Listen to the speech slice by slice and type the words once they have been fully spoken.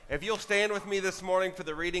If you'll stand with me this morning for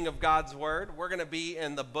the reading of God's Word, we're going to be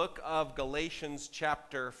in the book of Galatians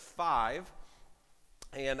chapter 5,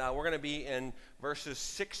 and we're going to be in verses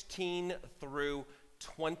 16 through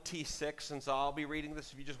 26, and so I'll be reading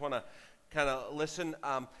this if you just want to kind of listen.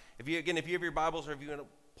 If you have your Bibles or if you want to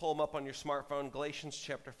pull them up on your smartphone, Galatians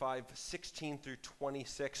chapter 5, 16 through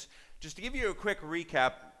 26. Just to give you a quick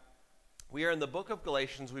recap, we are in the book of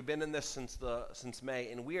Galatians. We've been in this since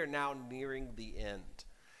May, and we are now nearing the end.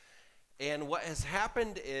 And what has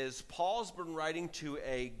happened is Paul's been writing to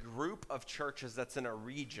a group of churches that's in a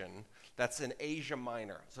region that's in Asia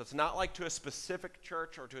Minor. So it's not like to a specific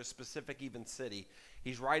church or to a specific even city.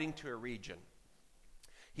 He's writing to a region.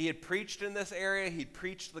 He had preached in this area. He'd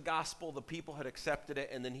preached the gospel. The people had accepted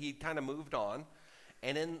it, and then he kind of moved on.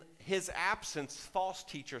 And in his absence, false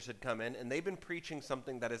teachers had come in, and they've been preaching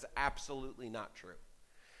something that is absolutely not true.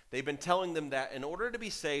 They've been telling them that in order to be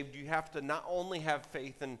saved, you have to not only have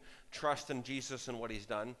faith and trust in Jesus and what he's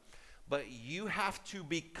done, but you have to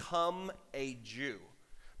become a Jew.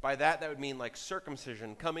 By that would mean like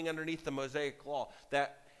circumcision, coming underneath the Mosaic law,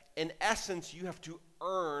 that in essence, you have to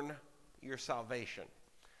earn your salvation.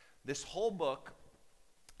 This whole book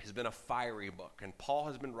has been a fiery book, and Paul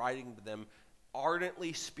has been writing to them,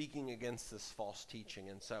 ardently speaking against this false teaching.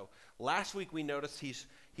 And so last week we noticed he's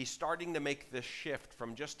starting to make this shift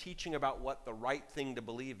from just teaching about what the right thing to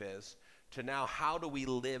believe is to now how do we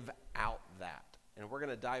live out that. And we're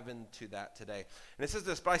going to dive into that today. And it says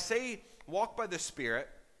this, "But I say, walk by the Spirit,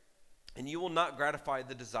 and you will not gratify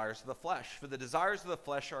the desires of the flesh. For the desires of the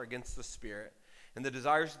flesh are against the Spirit, and the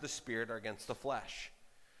desires of the Spirit are against the flesh.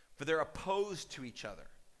 For they're opposed to each other,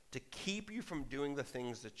 to keep you from doing the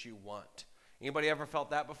things that you want." Anybody ever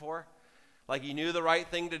felt that before? Like you knew the right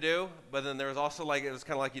thing to do, but then there was also like, it was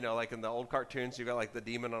kind of like, like in the old cartoons, you got like the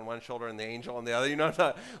demon on one shoulder and the angel on the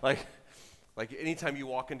other, like anytime you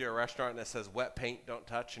walk into a restaurant and it says wet paint, don't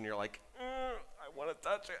touch, and you're like, I want to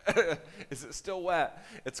touch it. Is it still wet?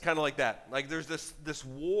 It's kind of like that. Like there's this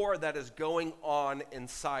war that is going on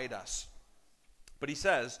inside us. But he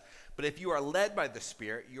says, but if you are led by the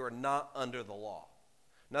Spirit, you are not under the law.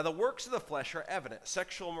 Now the works of the flesh are evident: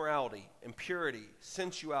 sexual immorality, impurity,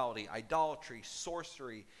 sensuality, idolatry,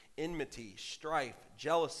 sorcery, enmity, strife,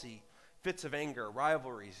 jealousy, fits of anger,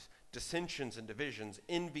 rivalries, dissensions and divisions,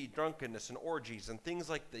 envy, drunkenness, and orgies, and things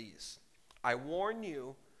like these. I warn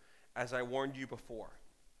you, as I warned you before,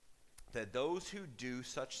 that those who do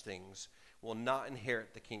such things will not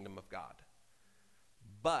inherit the kingdom of God.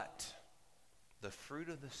 But the fruit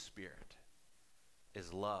of the Spirit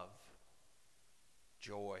is love,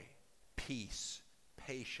 joy, peace,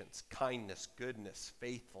 patience, kindness, goodness,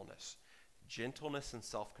 faithfulness, gentleness, and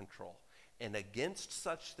self-control. And against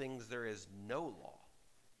such things there is no law.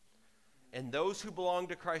 And those who belong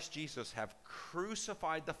to Christ Jesus have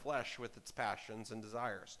crucified the flesh with its passions and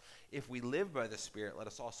desires. If we live by the Spirit, let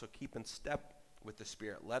us also keep in step with the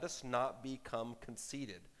Spirit. Let us not become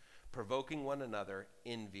conceited, provoking one another,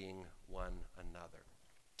 envying one another.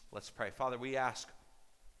 Let's pray. Father, we ask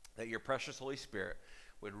that your precious Holy Spirit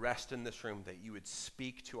would rest in this room, that you would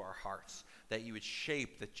speak to our hearts, that you would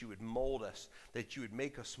shape, that you would mold us, that you would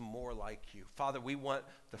make us more like you. Father, we want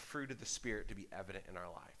the fruit of the Spirit to be evident in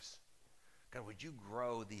our lives. God, would you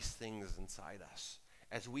grow these things inside us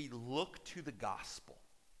as we look to the gospel,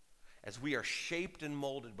 as we are shaped and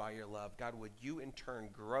molded by your love? God, would you in turn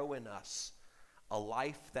grow in us a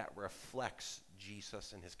life that reflects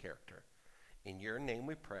Jesus and his character? In your name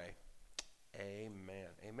we pray. Amen.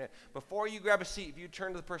 Amen. Before you grab a seat, if you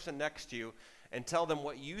turn to the person next to you and tell them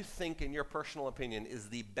what you think, in your personal opinion, is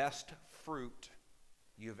the best fruit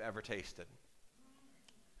you've ever tasted.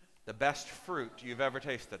 The best fruit you've ever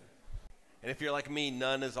tasted. And if you're like me,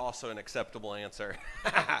 none is also an acceptable answer.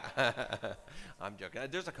 I'm joking.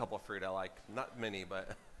 There's a couple of fruit I like. Not many,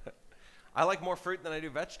 but I like more fruit than I do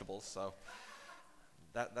vegetables, so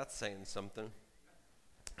that's saying something.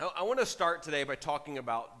 I want to start today by talking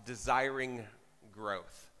about desiring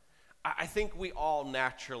growth. I think we all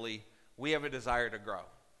naturally, we have a desire to grow.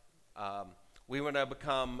 We want to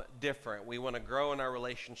become different. We want to grow in our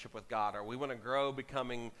relationship with God, or we want to grow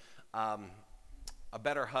becoming a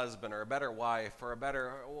better husband or a better wife or a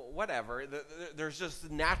better whatever. There's just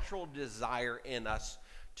a natural desire in us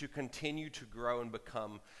to continue to grow and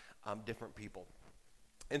become different people.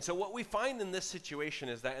 And so what we find in this situation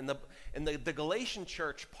is that in the Galatian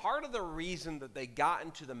church, part of the reason that they got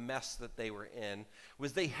into the mess that they were in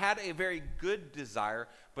was they had a very good desire,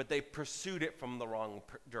 but they pursued it from the wrong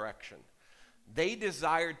direction. They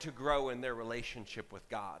desired to grow in their relationship with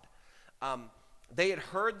God. They had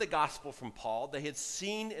heard the gospel from Paul. They had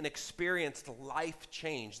seen and experienced life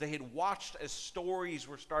change. They had watched as stories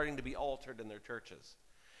were starting to be altered in their churches,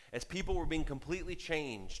 as people were being completely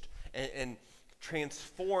changed and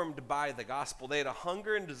transformed by the gospel. They had a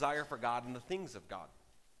hunger and desire for God and the things of God.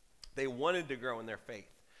 They wanted to grow in their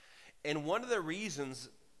faith. And one of the reasons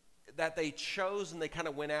that they chose and they kind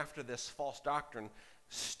of went after this false doctrine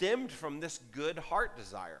stemmed from this good heart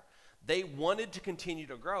desire. They wanted to continue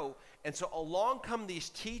to grow. And so along come these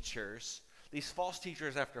teachers, these false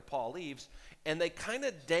teachers after Paul leaves, and they kind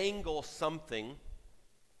of dangle something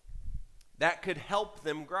that could help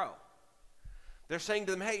them grow. They're saying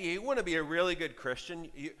to them, hey, you want to be a really good Christian?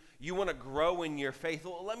 You want to grow in your faith?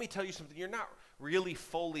 Well, let me tell you something. You're not really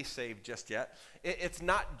fully saved just yet. It's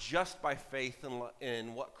not just by faith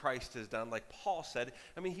in what Christ has done. Like Paul said,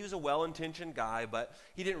 I mean, he was a well-intentioned guy, but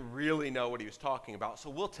he didn't really know what he was talking about. So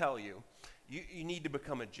we'll tell you, you need to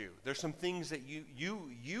become a Jew. There's some things that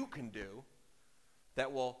you can do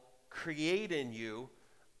that will create in you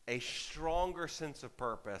a stronger sense of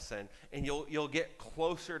purpose, and you'll get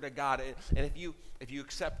closer to God. And if you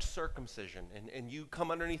accept circumcision and you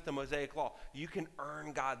come underneath the Mosaic law, you can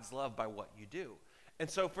earn God's love by what you do. And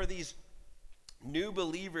so for these new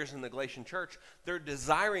believers in the Galatian church, they're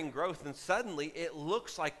desiring growth, and suddenly it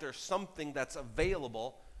looks like there's something that's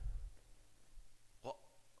available. Well,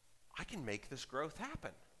 I can make this growth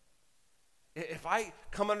happen. If I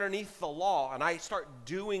come underneath the law and I start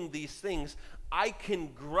doing these things, I can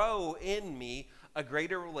grow in me a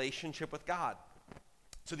greater relationship with God.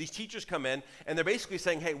 So these teachers come in and they're basically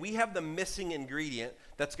saying, hey, we have the missing ingredient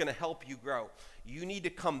that's going to help you grow. You need to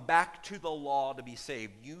come back to the law to be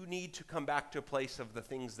saved. You need to come back to a place of the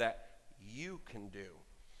things that you can do.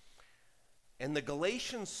 And the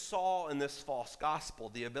Galatians saw in this false gospel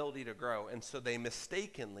the ability to grow, and so they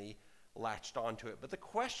mistakenly latched onto it. But the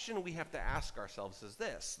question we have to ask ourselves is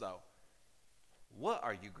this, though. What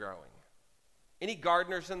are you growing? Any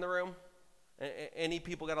gardeners in the room? Any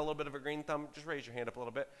people got a little bit of a green thumb? Just raise your hand up a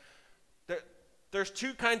little bit. There's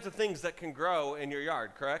two kinds of things that can grow in your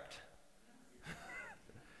yard, correct?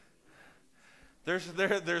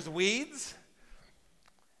 There's weeds,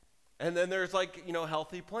 and then there's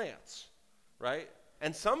healthy plants, right?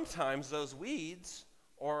 And sometimes those weeds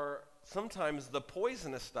or sometimes the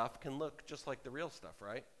poisonous stuff can look just like the real stuff,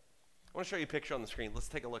 right? I want to show you a picture on the screen. Let's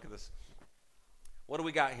take a look at this. What do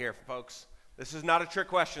we got here, folks? This is not a trick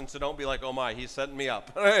question, so don't be like, oh my, he's setting me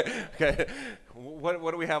up. Okay.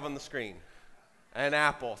 What do we have on the screen? An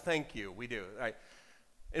apple. Thank you. We do. All right.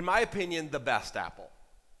 In my opinion, the best apple.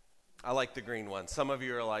 I like the green ones. Some of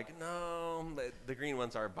you are like, no, the green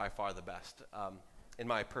ones are by far the best, in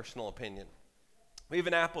my personal opinion. We have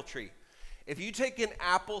an apple tree. If you take an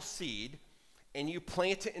apple seed and you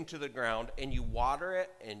plant it into the ground and you water it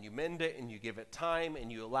and you mend it and you give it time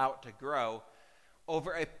and you allow it to grow,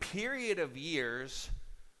 over a period of years,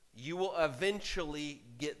 you will eventually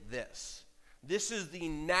get this. This is the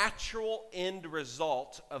natural end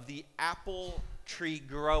result of the apple tree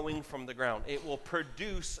growing from the ground. It will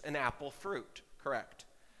produce an apple fruit, correct?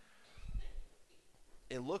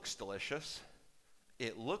 It looks delicious.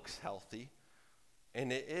 It looks healthy.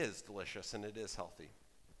 And it is delicious and it is healthy.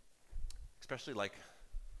 Especially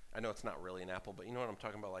I know it's not really an apple, but you know what I'm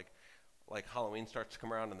talking about? Like Halloween starts to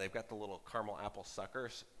come around and they've got the little caramel apple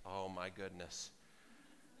suckers. Oh my goodness.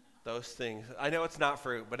 Those things, I know it's not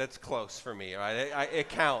fruit, but it's close for me, right? It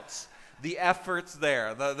counts. The effort's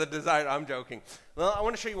there, the desire, I'm joking. Well, I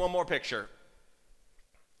want to show you one more picture.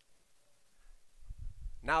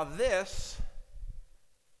 Now this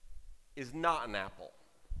is not an apple.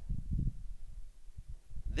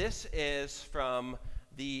 This is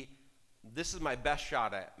this is my best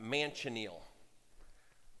shot at manchineel.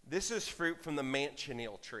 This is fruit from the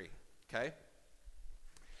manchineel tree, okay?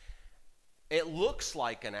 It looks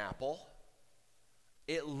like an apple.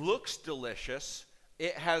 It looks delicious.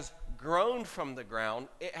 It has grown from the ground.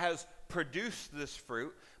 It has produced this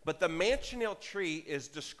fruit. But the manchineel tree is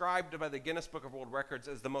described by the Guinness Book of World Records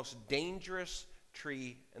as the most dangerous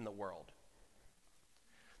tree in the world.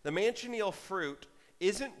 The manchineel fruit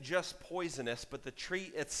isn't just poisonous, but the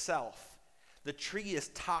tree itself. The tree is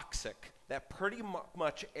toxic, that pretty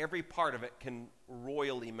much every part of it can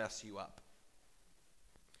royally mess you up.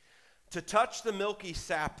 To touch the milky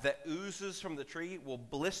sap that oozes from the tree will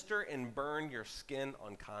blister and burn your skin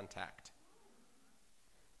on contact.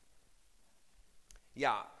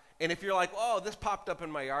 Yeah, and if you're like, oh, this popped up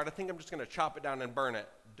in my yard, I think I'm just going to chop it down and burn it.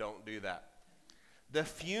 Don't do that. The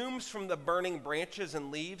fumes from the burning branches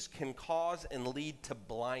and leaves can cause and lead to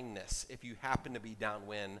blindness if you happen to be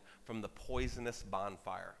downwind from the poisonous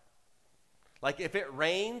bonfire. Like if it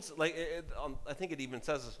rains, I think it even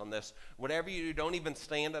says this on this, whatever you do, don't even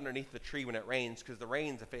stand underneath the tree when it rains, because the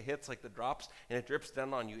rains, if it hits like the drops and it drips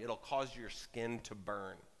down on you, it'll cause your skin to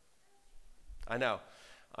burn. I know.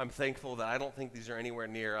 I'm thankful that I don't think these are anywhere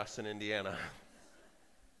near us in Indiana.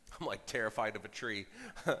 I'm like terrified of a tree.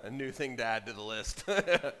 A new thing to add to the list.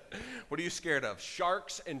 What are you scared of?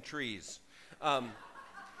 Sharks and trees.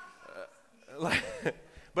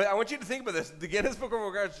 But I want you to think about this. The Guinness Book of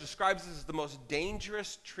World Records describes this as the most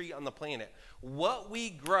dangerous tree on the planet. What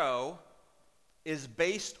we grow is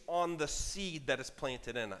based on the seed that is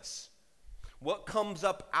planted in us. What comes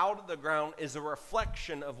up out of the ground is a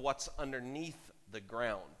reflection of what's underneath the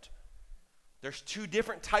ground. There's two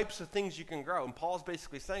different types of things you can grow, and Paul's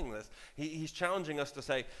basically saying this. He's challenging us to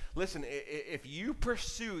say, listen, if you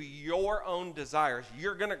pursue your own desires,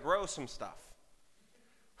 you're going to grow some stuff.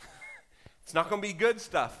 It's not going to be good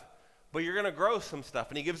stuff, but you're going to grow some stuff.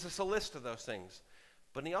 And he gives us a list of those things.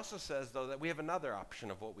 But he also says, though, that we have another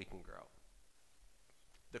option of what we can grow.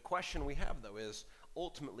 The question we have, though, is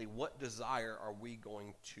ultimately, what desire are we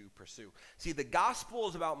going to pursue? See, the gospel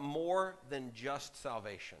is about more than just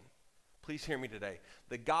salvation. Please hear me today.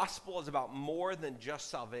 The gospel is about more than just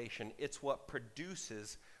salvation. It's what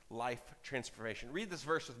produces life transformation. Read this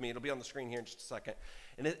verse with me. It'll be on the screen here in just a second.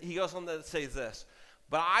 And he goes on to say this,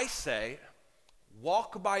 but I say,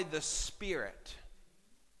 walk by the Spirit,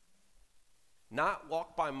 not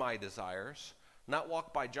walk by my desires, not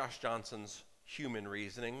walk by Josh Johnson's human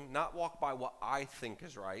reasoning, not walk by what I think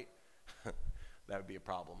is right. That would be a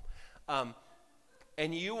problem.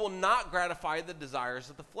 And you will not gratify the desires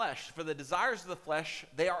of the flesh. For the desires of the flesh,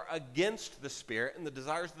 they are against the Spirit, and the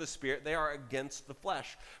desires of the Spirit, they are against the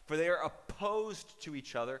flesh. For they are opposed to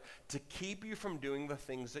each other to keep you from doing the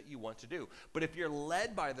things that you want to do. But if you're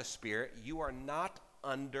led by the Spirit, you are not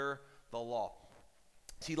under the law.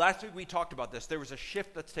 See, last week we talked about this. There was a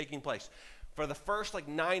shift that's taking place. For the first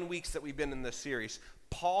 9 weeks that we've been in this series,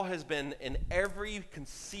 Paul has been in every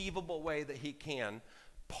conceivable way that he can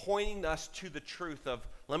pointing us to the truth of,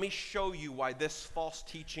 let me show you why this false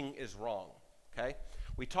teaching is wrong, okay?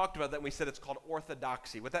 We talked about that and we said it's called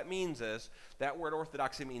orthodoxy. What that means is, that word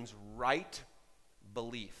orthodoxy means right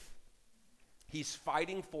belief. He's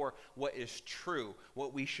fighting for what is true,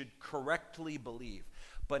 what we should correctly believe.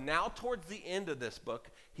 But now towards the end of this book,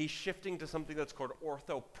 he's shifting to something that's called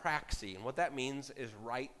orthopraxy. And what that means is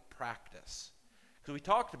right practice. Because we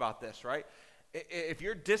talked about this, right? If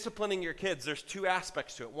you're disciplining your kids, there's two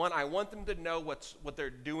aspects to it. One, I want them to know what they're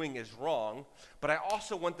doing is wrong, but I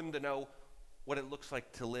also want them to know what it looks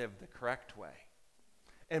like to live the correct way.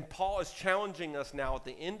 And Paul is challenging us now at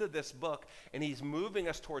the end of this book, and he's moving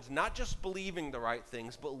us towards not just believing the right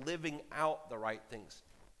things, but living out the right things.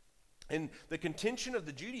 And the contention of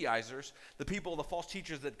the Judaizers, the people, the false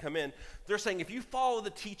teachers that come in, they're saying if you follow the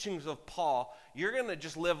teachings of Paul, you're going to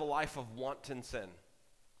just live a life of wanton sin.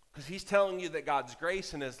 Because he's telling you that God's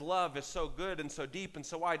grace and his love is so good and so deep and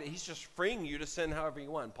so wide that he's just freeing you to sin however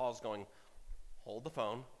you want. Paul's going, hold the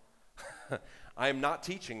phone. I am not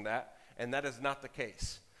teaching that, and that is not the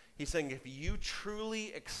case. He's saying if you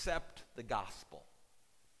truly accept the gospel,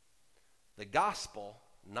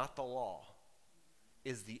 not the law,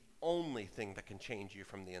 is the only thing that can change you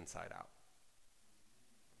from the inside out.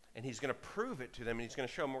 And he's going to prove it to them, and he's going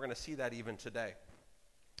to show them. We're going to see that even today.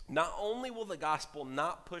 Not only will the gospel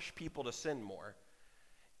not push people to sin more,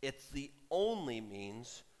 it's the only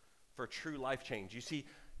means for true life change. You see,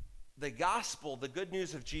 the gospel, the good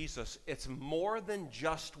news of Jesus, it's more than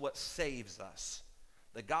just what saves us.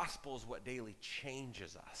 The gospel is what daily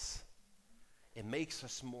changes us. It makes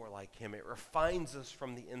us more like him. It refines us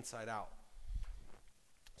from the inside out.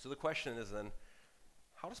 So the question is then,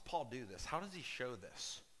 how does Paul do this? How does he show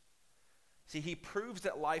this? See, he proves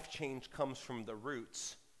that life change comes from the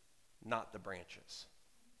roots, not the branches.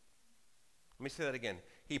 Let me say that again.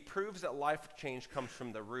 He proves that life change comes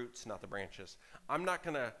from the roots, not the branches. I'm not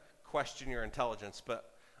going to question your intelligence,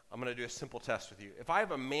 but I'm going to do a simple test with you. If I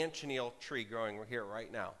have a manchineel tree growing here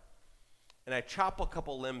right now, and I chop a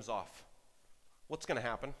couple limbs off, what's going to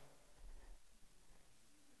happen?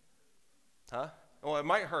 Huh? Well, it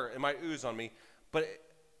might hurt. It might ooze on me. But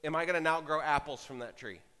am I going to now grow apples from that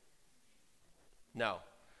tree? No.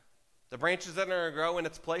 The branches that are going to grow in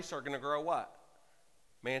its place are going to grow what?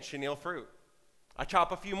 Manchineel fruit. I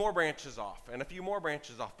chop a few more branches off and a few more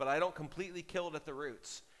branches off, but I don't completely kill it at the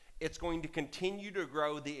roots. It's going to continue to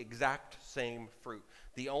grow the exact same fruit.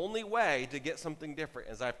 The only way to get something different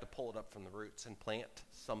is I have to pull it up from the roots and plant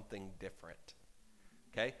something different.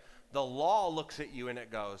 Okay? The law looks at you and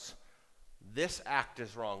it goes, this act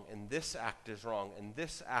is wrong, and this act is wrong, and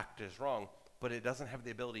this act is wrong. but it doesn't have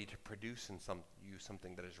the ability to produce in you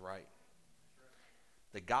something that is right.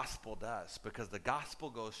 The gospel does, because the gospel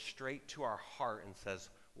goes straight to our heart and says,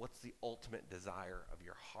 what's the ultimate desire of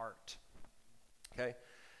your heart? Okay?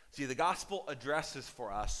 See, the gospel addresses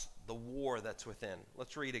for us the war that's within.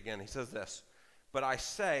 Let's read again. He says this, "But I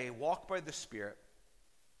say, walk by the Spirit,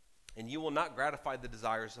 and you will not gratify the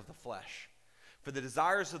desires of the flesh. For the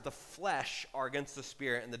desires of the flesh are against the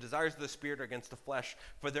Spirit, and the desires of the Spirit are against the flesh.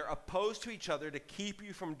 For they're opposed to each other to keep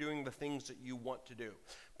you from doing the things that you want to do.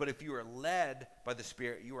 But if you are led by the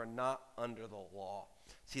Spirit, you are not under the law."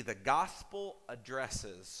 See, the gospel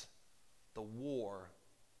addresses the war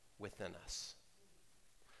within us.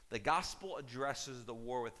 The gospel addresses the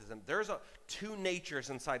war within us. There's two natures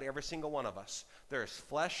inside every single one of us. There is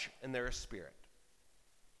flesh and there is spirit.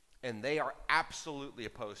 And they are absolutely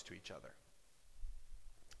opposed to each other.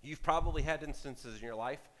 You've probably had instances in your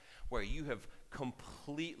life where you have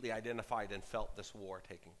completely identified and felt this war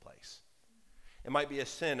taking place. It might be a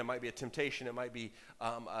sin, it might be a temptation, it might be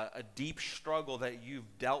a deep struggle that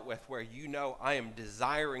you've dealt with where you know, I am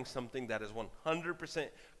desiring something that is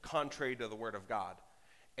 100% contrary to the Word of God.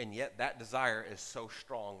 And yet that desire is so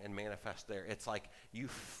strong and manifest there. It's like you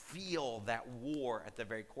feel that war at the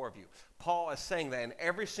very core of you. Paul is saying that in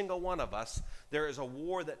every single one of us, there is a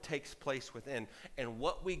war that takes place within. And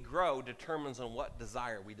what we grow determines on what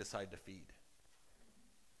desire we decide to feed.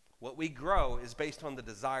 What we grow is based on the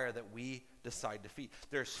desire that we decide to feed.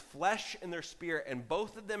 There's flesh and there's spirit, and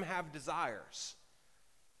both of them have desires.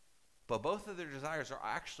 But both of their desires are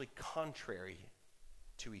actually contrary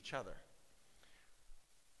to each other.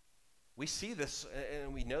 We see this,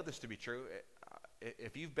 and we know this to be true.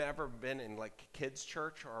 If you've ever been in like kids'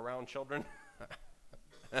 church or around children,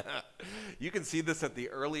 you can see this at the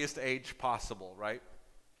earliest age possible, right?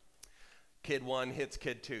 Kid 1 hits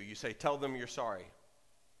kid 2. You say, "Tell them you're sorry."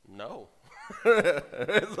 No.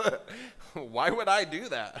 Why would I do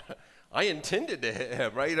that? I intended to hit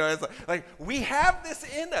him, right? You know, it's like we have this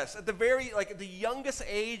in us at the very, like the youngest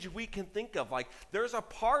age we can think of. Like there's a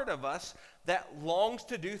part of us that longs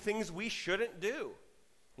to do things we shouldn't do.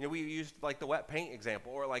 You know, we used like the wet paint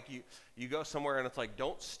example, or like you go somewhere and it's like,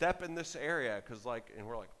 don't step in this area because like, and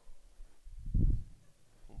we're like,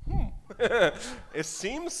 it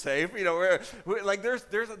seems safe. You know, we're like there's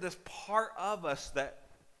this part of us that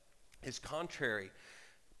is contrary.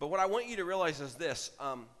 But what I want you to realize is this.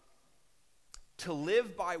 To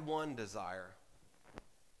live by one desire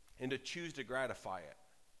and to choose to gratify it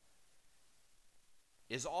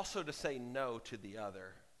is also to say no to the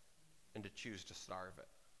other and to choose to starve it.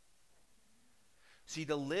 See,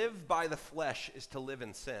 to live by the flesh is to live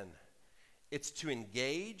in sin. It's to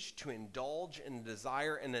engage, to indulge in a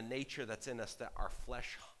desire and a nature that's in us that our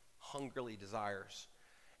flesh hungrily desires.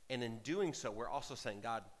 And in doing so, we're also saying,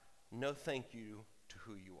 God, no thank you to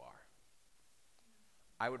who you are.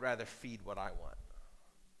 I would rather feed what I want.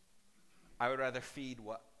 I would rather feed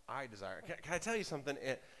what I desire. Can I tell you something?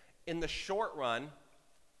 In the short run,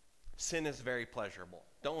 sin is very pleasurable.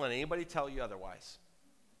 Don't let anybody tell you otherwise.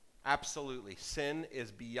 Absolutely. Sin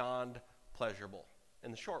is beyond pleasurable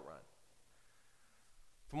in the short run.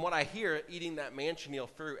 From what I hear, eating that manchineal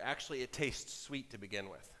fruit, actually it tastes sweet to begin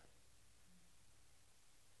with.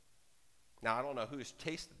 Now, I don't know who's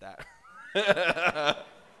tasted that.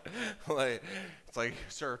 It's like,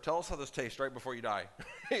 sir, tell us how this tastes right before you die.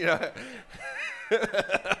 You know?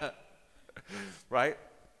 Right?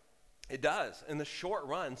 It does. In the short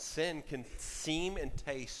run, sin can seem and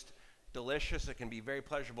taste delicious. It can be very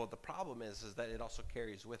pleasurable. The problem is that it also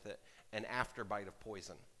carries with it an afterbite of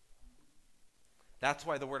poison. That's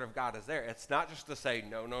why the Word of God is there. It's not just to say,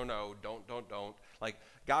 no, don't. Like,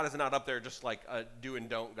 God is not up there just like a do and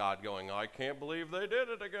don't God going, I can't believe they did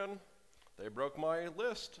it again. They broke my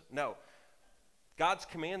list. No. God's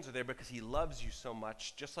commands are there because he loves you so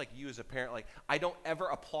much, just like you as a parent. Like, I don't ever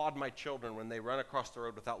applaud my children when they run across the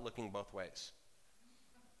road without looking both ways.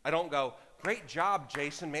 I don't go, great job,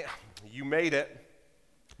 Jason. Man, you made it.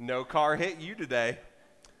 No car hit you today.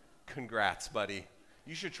 Congrats, buddy.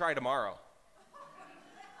 You should try tomorrow.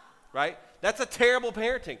 Right? That's a terrible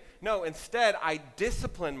parenting. No, instead, I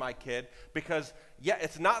discipline my kid because, yeah,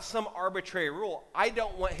 it's not some arbitrary rule. I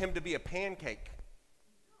don't want him to be a pancake.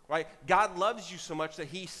 Right? God loves you so much that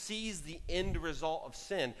he sees the end result of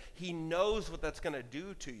sin. He knows what that's going to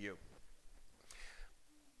do to you.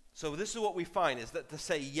 So this is what we find, is that to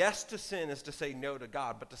say yes to sin is to say no to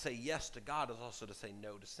God, but to say yes to God is also to say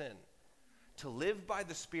no to sin. To live by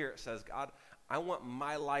the Spirit says, God, I want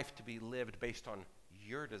my life to be lived based on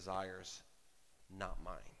your desires, not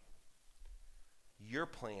mine. Your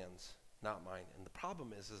plans, not mine. And the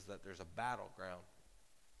problem is that there's a battleground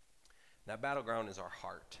That battleground is our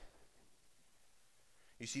heart.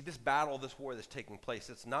 You see, this battle, this war that's taking place,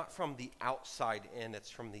 it's not from the outside in,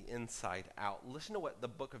 it's from the inside out. Listen to what the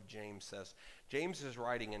book of James says. James is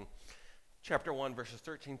writing in chapter 1, verses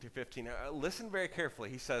 13 through 15. Listen very carefully.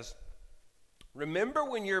 He says, remember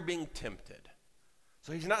when you're being tempted.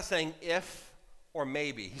 So he's not saying if or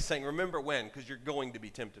maybe. He's saying remember when, because you're going to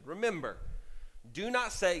be tempted. Remember, do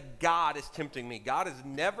not say God is tempting me. God is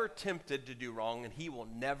never tempted to do wrong, and he will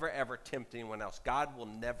never, ever tempt anyone else. God will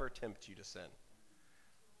never tempt you to sin.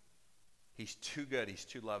 He's too good. He's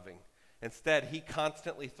too loving. Instead, he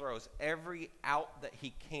constantly throws every out that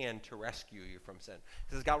he can to rescue you from sin.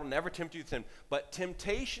 He says God will never tempt you to sin, but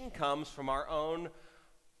temptation comes from our own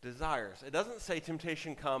desires. It doesn't say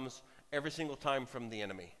temptation comes every single time from the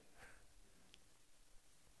enemy.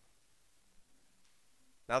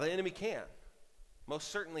 Now, the enemy can. Most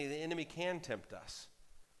certainly, the enemy can tempt us.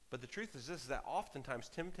 But the truth is this, is that oftentimes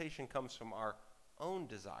temptation comes from our own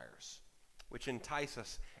desires, which entice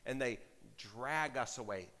us, and they drag us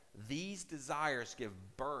away. These desires give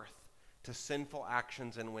birth to sinful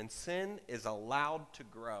actions, and when sin is allowed to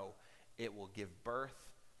grow, it will give birth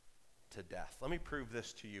to death. Let me prove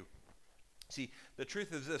this to you. See, the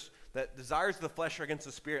truth is this, that desires of the flesh are against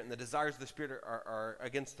the spirit, and the desires of the spirit are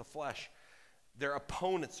against the flesh. They're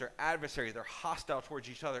opponents, they're adversaries, they're hostile towards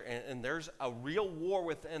each other, and there's a real war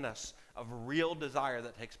within us of real desire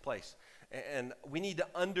that takes place. And we need to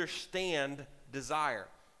understand desire.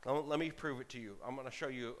 Let me prove it to you. I'm going to show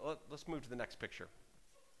you. Let's move to the next picture.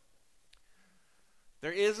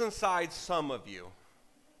 There is inside some of you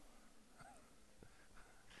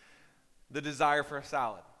the desire for a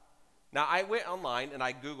salad. Now, I went online and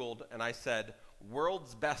I Googled and I said,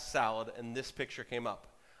 world's best salad, and this picture came up.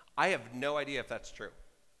 I have no idea if that's true.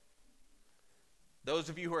 Those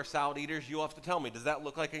of you who are salad eaters, you'll have to tell me, does that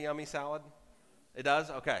look like a yummy salad? It does?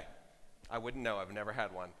 Okay. I wouldn't know. I've never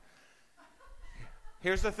had one.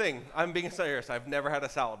 Here's the thing. I'm being serious. I've never had a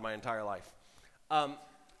salad my entire life.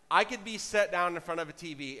 I could be set down in front of a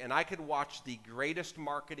TV and I could watch the greatest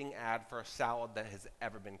marketing ad for a salad that has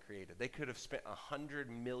ever been created. They could have spent $100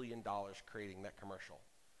 million creating that commercial.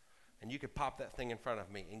 And you could pop that thing in front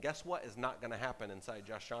of me. And guess what is not going to happen inside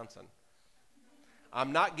Josh Johnson?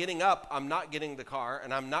 I'm not getting up, I'm not getting the car,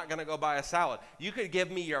 and I'm not going to go buy a salad. You could give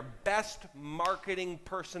me your best marketing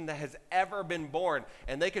person that has ever been born,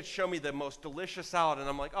 and they could show me the most delicious salad, and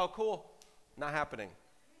I'm like, oh, cool. Not happening.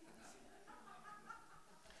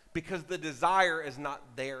 Because the desire is not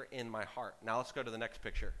there in my heart. Now let's go to the next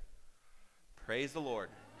picture. Praise the Lord.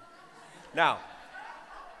 Now,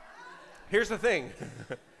 here's the thing.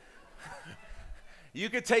 You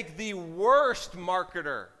could take the worst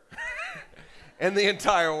marketer in the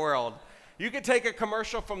entire world. You could take a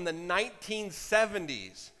commercial from the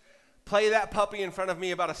 1970s, play that puppy in front of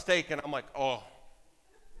me about a steak, and I'm like, oh,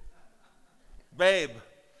 babe,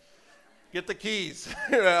 get the keys.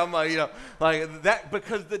 I'm like, like that,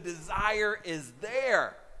 because the desire is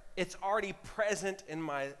there. It's already present in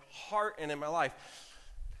my heart and in my life.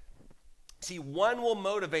 See, one will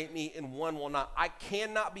motivate me and one will not. I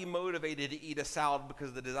cannot be motivated to eat a salad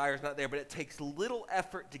because the desire is not there, but it takes little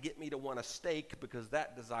effort to get me to want a steak because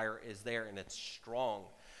that desire is there and it's strong.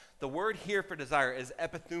 The word here for desire is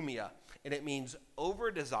epithumia, and it means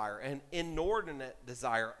over-desire, an inordinate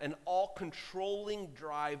desire, an all-controlling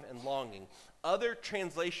drive and longing. Other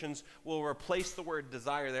translations will replace the word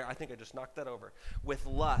desire there, I think I just knocked that over, with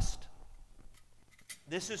lust.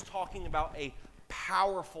 This is talking about a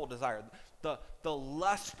powerful desire. The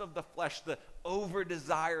lust of the flesh, the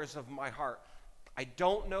over-desires of my heart. I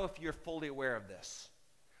don't know if you're fully aware of this,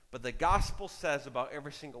 but the gospel says about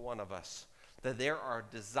every single one of us that there are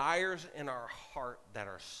desires in our heart that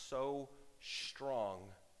are so strong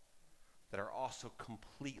that are also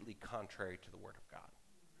completely contrary to the Word of God.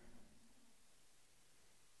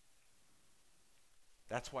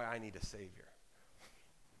 That's why I need a Savior.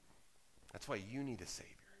 That's why you need a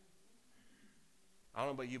Savior. I don't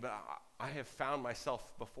know about you, but I have found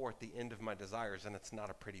myself before at the end of my desires, and it's not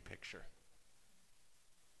a pretty picture.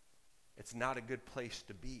 It's not a good place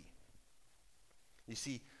to be. You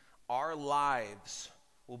see, our lives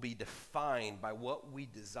will be defined by what we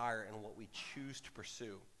desire and what we choose to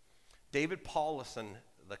pursue. David Paulison,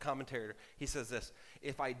 the commentator, he says this: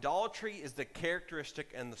 if idolatry is the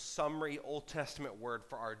characteristic and the summary Old Testament word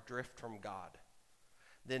for our drift from God,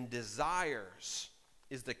 then desires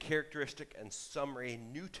is the characteristic and summary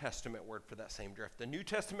New Testament word for that same drift. The New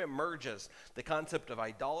Testament merges the concept of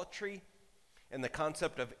idolatry and the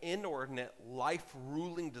concept of inordinate,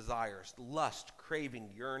 life-ruling desires, lust, craving,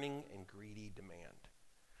 yearning, and greedy demand.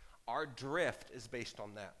 Our drift is based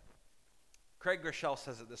on that. Craig Groeschel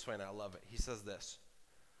says it this way, and I love it. He says this: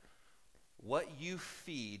 what you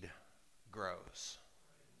feed grows,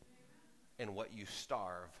 and what you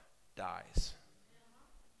starve dies.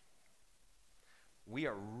 We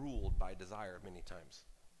are ruled by desire many times.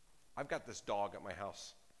 I've got this dog at my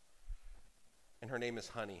house, and her name is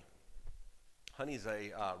Honey. Honey's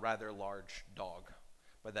a rather large dog.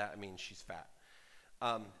 By that, I mean she's fat.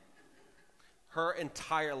 Her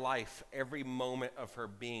entire life, every moment of her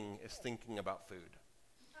being is thinking about food.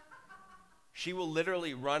 She will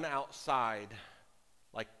literally run outside,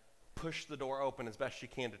 like push the door open as best she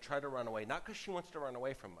can to try to run away. Not because she wants to run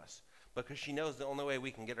away from us, but because she knows the only way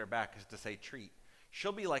we can get her back is to say treat.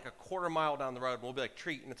 She'll be like a quarter mile down the road, and we'll be like,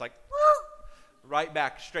 treat, and it's like, right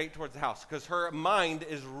back straight towards the house, because her mind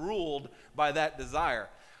is ruled by that desire.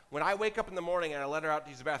 When I wake up in the morning and I let her out to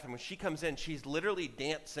use the bathroom, when she comes in, she's literally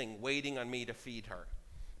dancing, waiting on me to feed her.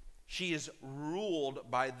 She is ruled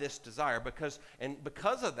by this desire, because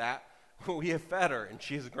of that, we have fed her, and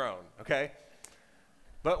she has grown, okay?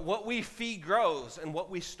 But what we feed grows, and what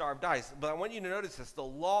we starve dies. But I want you to notice this: the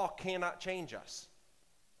law cannot change us.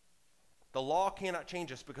 The law cannot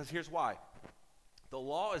change us, because here's why. The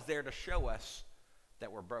law is there to show us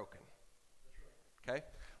that we're broken. Okay?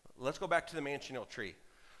 Let's go back to the Mansion Hill tree.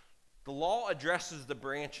 The law addresses the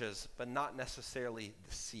branches, but not necessarily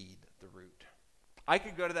the seed, the root. I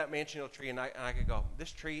could go to that Mansion Hill tree and I could go,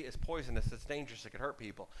 this tree is poisonous, it's dangerous, it could hurt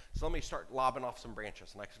people. So let me start lobbing off some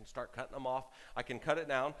branches, and I can start cutting them off. I can cut it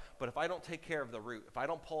down, but if I don't take care of the root, if I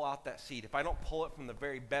don't pull out that seed, if I don't pull it from the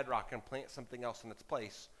very bedrock and plant something else in its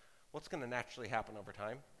place, what's going to naturally happen over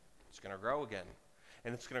time? It's going to grow again,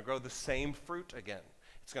 and it's going to grow the same fruit again.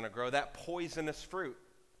 It's going to grow that poisonous fruit.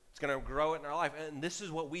 It's going to grow it in our life. And this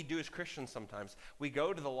is what we do as Christians sometimes. We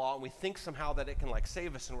go to the law and we think somehow that it can like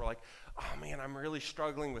save us, and we're like, oh man, I'm really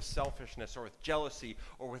struggling with selfishness or with jealousy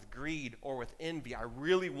or with greed or with envy. I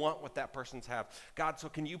really want what that person's have. God, so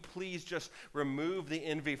can you please just remove the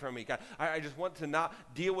envy from me? God, I just want to not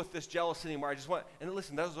deal with this jealousy anymore. And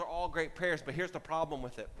listen, those are all great prayers, but here's the problem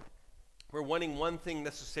with it. We're wanting one thing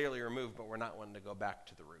necessarily removed, but we're not wanting to go back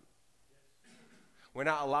to the root. We're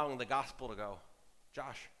not allowing the gospel to go,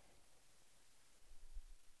 Josh,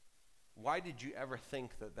 why did you ever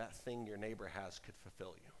think that that thing your neighbor has could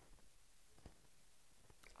fulfill you?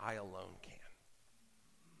 I alone can.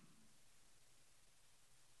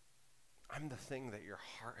 I'm the thing that your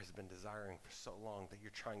heart has been desiring for so long that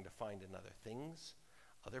you're trying to find in other things,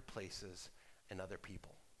 other places, and other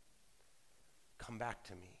people. Come back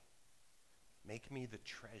to me. Make me the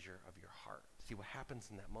treasure of your heart. See, what happens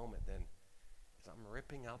in that moment then is I'm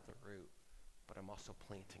ripping out the root, but I'm also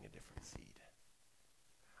planting a different seed.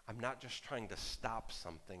 I'm not just trying to stop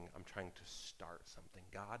something, I'm trying to start something.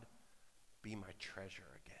 God, be my treasure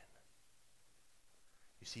again.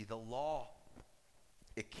 You see, the law,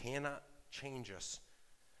 it cannot change us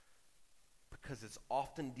because it's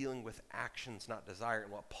often dealing with actions, not desire.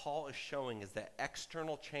 And what Paul is showing is that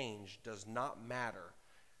external change does not matter.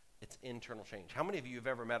 It's internal change. How many of you have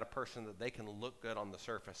ever met a person that they can look good on the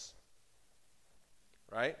surface?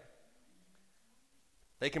 Right?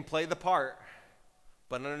 They can play the part,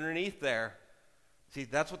 but underneath there, see,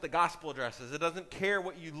 that's what the gospel addresses. It doesn't care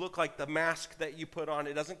what you look like, the mask that you put on.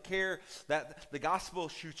 It doesn't care that the gospel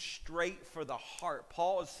shoots straight for the heart.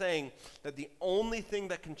 Paul is saying that the only thing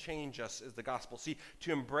that can change us is the gospel. See,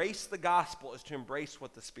 to embrace the gospel is to embrace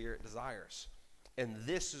what the Spirit desires. And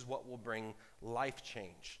this is what will bring life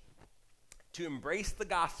change. To embrace the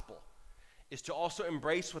gospel is to also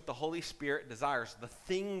embrace what the Holy Spirit desires, the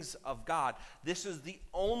things of God. This is the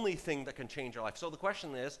only thing that can change our life. So the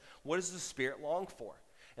question is, what does the Spirit long for?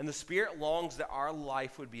 And the Spirit longs that our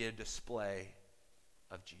life would be a display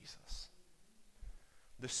of Jesus.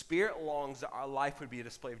 The Spirit longs that our life would be a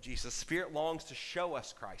display of Jesus. The Spirit longs to show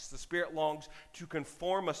us Christ. The Spirit longs to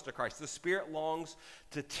conform us to Christ. The Spirit longs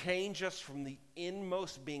to change us from the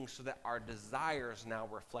inmost being so that our desires now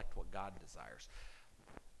reflect what God desires.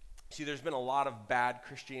 See, there's been a lot of bad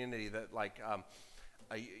Christianity that,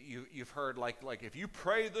 you've heard, like if you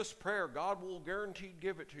pray this prayer, God will guarantee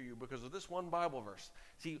give it to you because of this one Bible verse.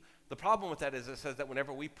 See, the problem with that is it says that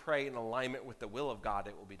whenever we pray in alignment with the will of God,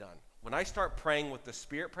 it will be done. When I start praying what the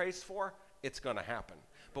Spirit prays for, it's going to happen.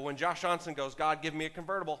 But when Josh Johnson goes, God, give me a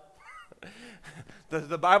convertible,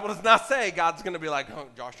 the Bible does not say God's going to be like, oh,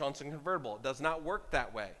 Josh Johnson convertible. It does not work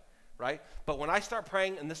that way. Right? But when I start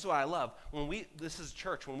praying, and this is what I love, this is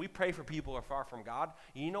church, when we pray for people who are far from God,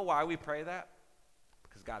 you know why we pray that?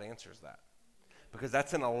 Because God answers that. Because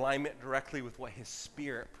that's in alignment directly with what His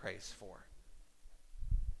Spirit prays for.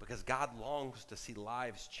 Because God longs to see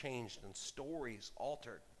lives changed and stories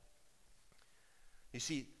altered. You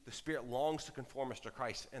see, the Spirit longs to conform us to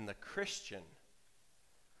Christ, and the Christian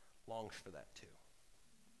longs for that too.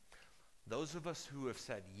 Those of us who have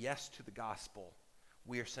said yes to the gospel,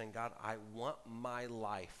 we are saying, God, I want my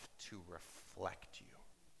life to reflect you.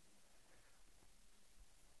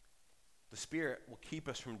 The Spirit will keep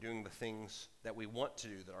us from doing the things that we want to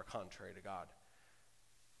do that are contrary to God.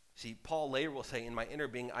 See, Paul later will say, in my inner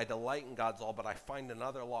being, I delight in God's law, but I find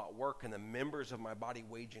another law at work in the members of my body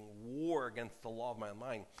waging war against the law of my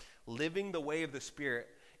mind. Living the way of the Spirit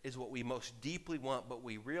is what we most deeply want, but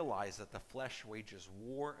we realize that the flesh wages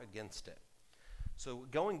war against it. So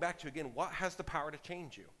going back to, again, what has the power to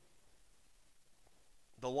change you?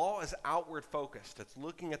 The law is outward focused. It's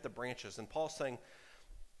looking at the branches. And Paul's saying,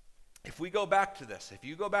 if we go back to this, if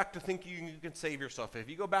you go back to thinking you can save yourself, if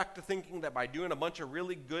you go back to thinking that by doing a bunch of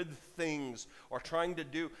really good things or trying to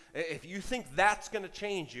do, if you think that's going to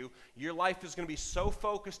change you, your life is going to be so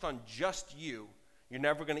focused on just you, you're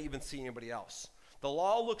never going to even see anybody else. The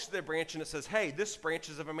law looks at the branch and it says, hey, this branch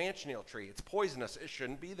is of a manchineel tree. It's poisonous. It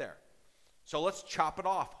shouldn't be there. So let's chop it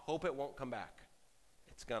off. Hope it won't come back.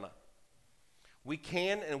 It's gonna. We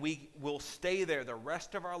can and we will stay there the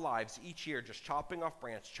rest of our lives each year just chopping off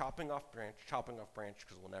branch, chopping off branch, chopping off branch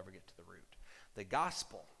because we'll never get to the root. The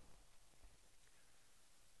gospel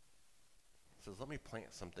says, let me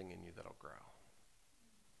plant something in you that'll grow.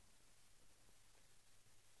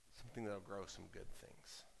 Something that'll grow some good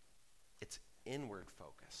things. It's inward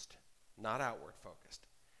focused, not outward focused.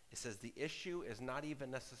 It says the issue is not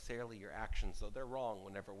even necessarily your actions, though they're wrong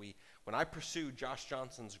when I pursue Josh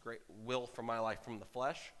Johnson's great will for my life from the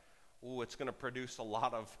flesh, it's going to produce a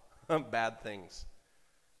lot of bad things.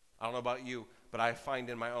 I don't know about you, but I find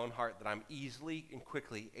in my own heart that I'm easily and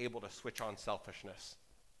quickly able to switch on selfishness.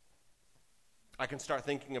 I can start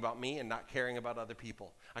thinking about me and not caring about other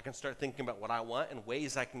people. I can start thinking about what I want and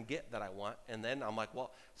ways I can get that I want, and then I'm like,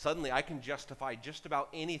 well, suddenly I can justify just about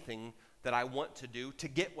anything that I want to do to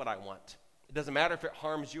get what I want. It doesn't matter if it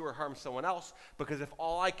harms you or harms someone else, because if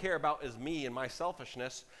all I care about is me and my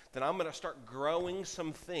selfishness, then I'm going to start growing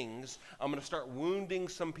some things. I'm going to start wounding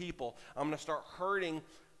some people. I'm going to start hurting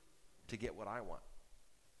to get what I want.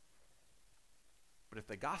 But if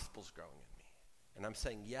the gospel's growing in me, and I'm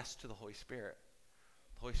saying yes to the Holy Spirit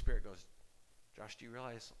goes, Josh, do you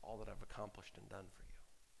realize all that I've accomplished and done for you?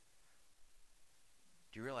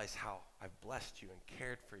 Do you realize how I've blessed you and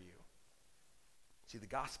cared for you? See, the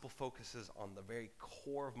gospel focuses on the very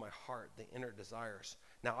core of my heart, the inner desires.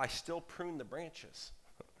 Now, I still prune the branches,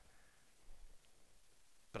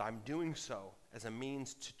 but I'm doing so as a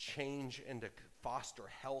means to change and to foster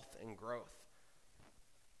health and growth.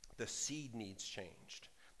 The seed needs changed.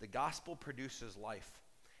 The gospel produces life,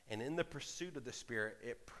 and in the pursuit of the Spirit,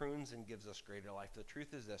 it prunes and gives us greater life. The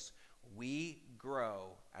truth is this: we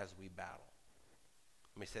grow as we battle.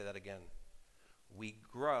 Let me say that again. We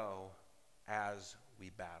grow as we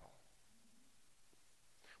battle.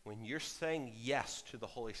 When you're saying yes to the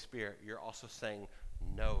Holy Spirit, you're also saying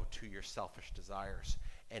no to your selfish desires.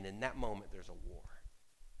 And in that moment, there's a war.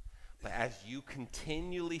 But as you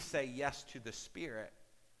continually say yes to the Spirit,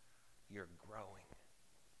 you're growing.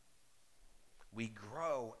 We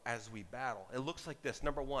grow as we battle. It looks like this.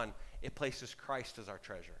 Number one, it places Christ as our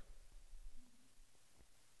treasure.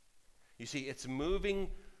 You see, it's moving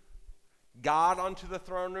God onto the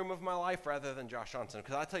throne room of my life rather than Josh Johnson.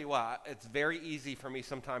 Because I tell you what, it's very easy for me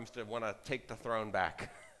sometimes to want to take the throne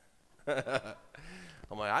back.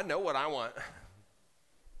 I'm like, I know what I want,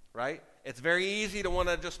 right? It's very easy to want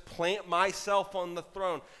to just plant myself on the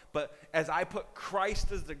throne. But as I put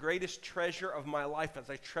Christ as the greatest treasure of my life, as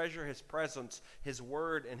I treasure his presence, his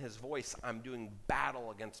word, and his voice, I'm doing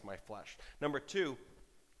battle against my flesh. Number two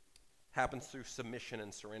happens through submission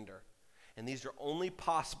and surrender. And these are only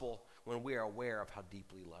possible when we are aware of how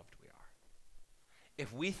deeply loved we are.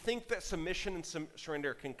 If we think that submission and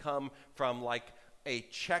surrender can come from like a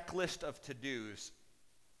checklist of to-dos,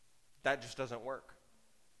 that just doesn't work.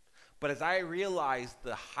 But as I realize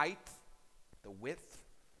the height, the width,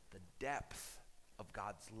 the depth of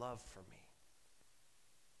God's love for me,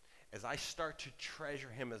 as I start to treasure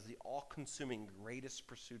him as the all-consuming greatest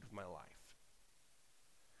pursuit of my life,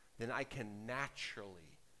 then I can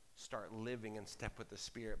naturally start living in step with the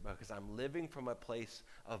Spirit, because I'm living from a place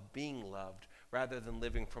of being loved rather than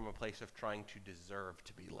living from a place of trying to deserve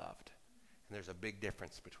to be loved. And there's a big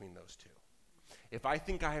difference between those two. If I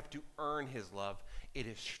think I have to earn his love, it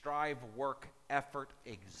is strive, work, effort,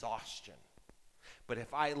 exhaustion. But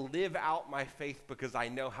if I live out my faith because I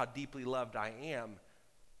know how deeply loved I am,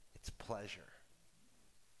 it's pleasure.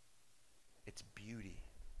 It's beauty.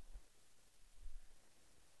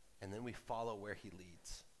 And then we follow where he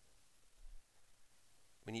leads.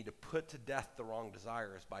 We need to put to death the wrong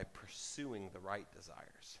desires by pursuing the right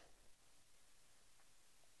desires.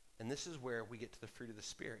 And this is where we get to the fruit of the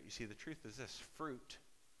Spirit. You see, the truth is this: fruit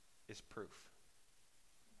is proof.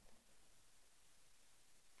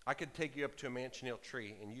 I could take you up to a Manchineal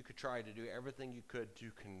tree, and you could try to do everything you could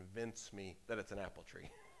to convince me that it's an apple tree,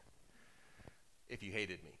 if you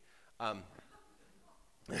hated me.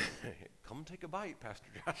 Come take a bite, Pastor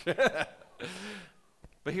Josh.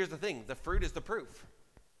 But here's the thing: the fruit is the proof,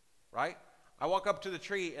 right? I walk up to the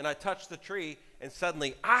tree, and I touch the tree, and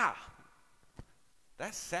suddenly,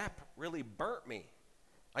 that sap really burnt me.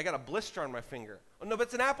 I got a blister on my finger. Oh, no, but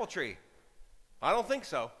it's an apple tree. I don't think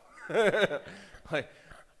so.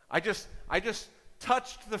 I just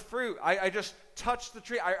touched the fruit. I just touched the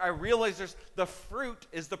tree. I realized the fruit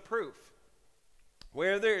is the proof.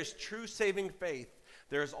 Where there is true saving faith,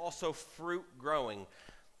 there is also fruit growing.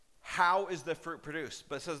 How is the fruit produced?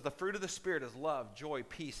 But it says the fruit of the Spirit is love, joy,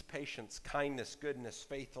 peace, patience, kindness, goodness,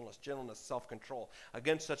 faithfulness, gentleness, self-control.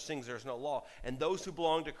 Against such things there is no law. And those who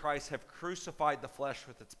belong to Christ have crucified the flesh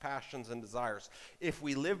with its passions and desires. If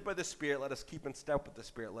we live by the Spirit, let us keep in step with the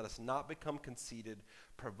Spirit. Let us not become conceited,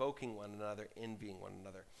 provoking one another, envying one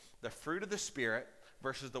another. The fruit of the Spirit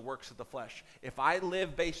versus the works of the flesh. If I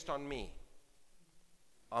live based on me,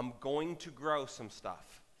 I'm going to grow some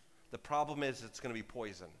stuff. The problem is it's going to be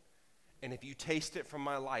poison. And if you taste it from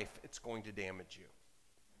my life, it's going to damage you.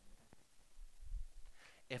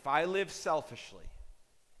 If I live selfishly,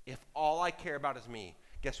 if all I care about is me,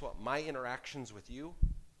 guess what? My interactions with you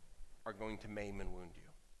are going to maim and wound you.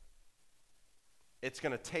 It's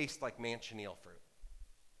going to taste like Manchineal fruit.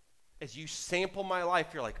 As you sample my life,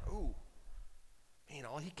 you're like, ooh, man,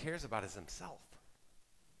 all he cares about is himself.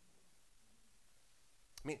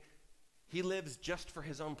 I mean, he lives just for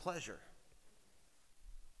his own pleasure.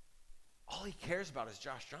 All he cares about is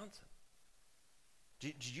Josh Johnson.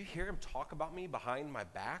 Did you hear him talk about me behind my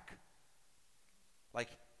back? Like,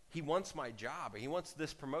 he wants my job, or he wants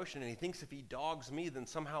this promotion, and he thinks if he dogs me, then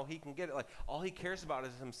somehow he can get it. Like, all he cares about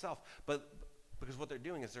is himself. But because what they're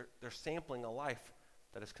doing is they're sampling a life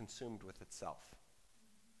that is consumed with itself.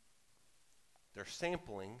 They're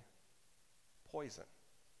sampling poison.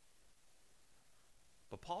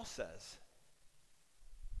 But Paul says,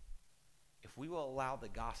 if we will allow the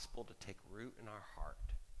gospel to take root in our heart,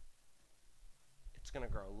 it's going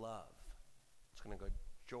to grow love. It's going to grow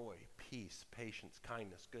joy, peace, patience,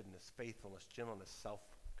 kindness, goodness, faithfulness, gentleness,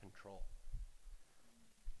 self-control.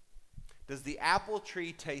 Does the apple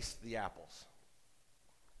tree taste the apples?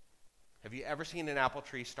 Have you ever seen an apple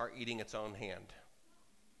tree start eating its own hand?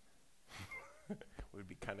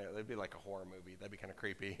 It'd be like a horror movie. That'd be kind of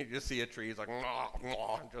creepy. You just see a tree, it's like,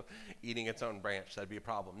 just eating its own branch. That'd be a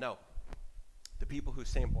problem. No. The people who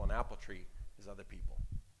sample an apple tree is other people.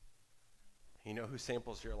 You know who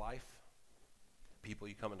samples your life? People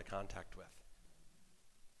you come into contact with.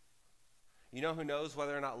 You know who knows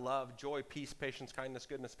whether or not love, joy, peace, patience, kindness,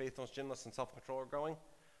 goodness, faithfulness, gentleness, and self-control are growing?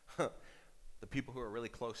 The people who are really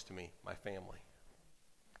close to me, my family.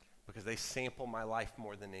 Because they sample my life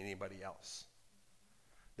more than anybody else.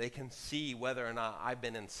 They can see whether or not I've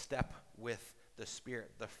been in step with the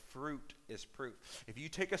Spirit. The fruit is proof. If you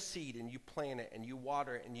take a seed and you plant it and you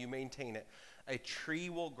water it and you maintain it, a tree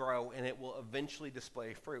will grow and it will eventually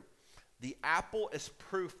display fruit. The apple is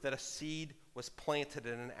proof that a seed was planted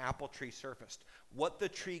and an apple tree surfaced. What the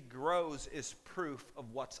tree grows is proof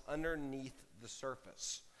of what's underneath the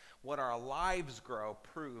surface. What our lives grow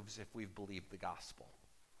proves if we've believed the gospel.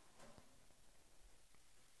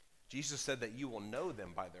 Jesus said that you will know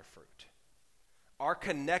them by their fruit. Our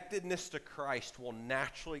connectedness to Christ will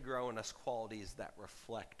naturally grow in us qualities that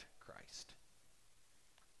reflect Christ.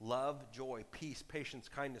 Love, joy, peace, patience,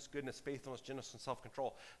 kindness, goodness, faithfulness, gentleness, and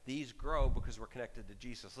self-control. These grow because we're connected to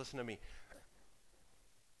Jesus. Listen to me.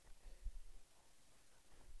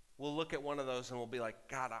 We'll look at one of those and we'll be like,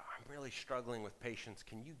 God, I'm really struggling with patience.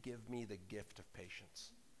 Can you give me the gift of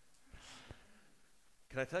patience?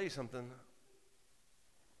 Can I tell you something?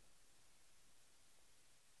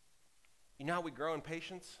 You know how we grow in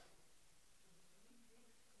patience?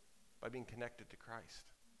 By being connected to Christ.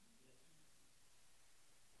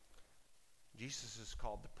 Jesus is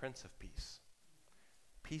called the Prince of Peace.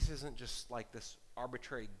 Peace isn't just like this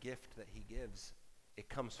arbitrary gift that he gives. It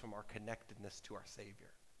comes from our connectedness to our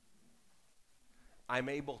Savior. I'm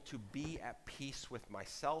able to be at peace with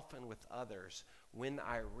myself and with others when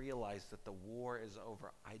I realize that the war is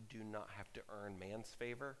over. I do not have to earn man's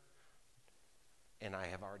favor, and I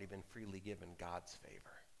have already been freely given God's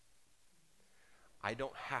favor. I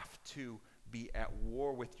don't have to be at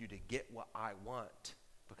war with you to get what I want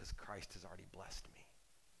because Christ has already blessed me.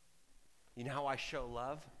 You know how I show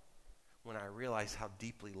love? When I realize how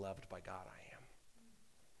deeply loved by God I am.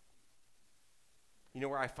 You know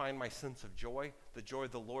where I find my sense of joy? The joy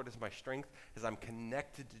of the Lord is my strength, as I'm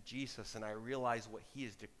connected to Jesus and I realize what he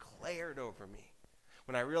has declared over me.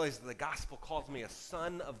 When I realize that the gospel calls me a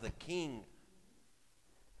son of the King.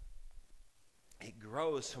 It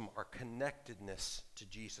grows from our connectedness to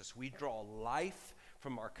Jesus. We draw life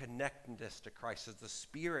from our connectedness to Christ as the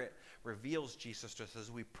Spirit reveals Jesus to us, as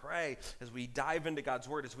we pray, as we dive into God's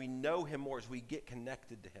Word, as we know him more, as we get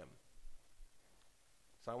connected to him.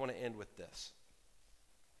 So I want to end with this.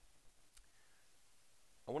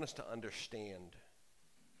 I want us to understand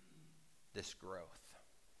this growth.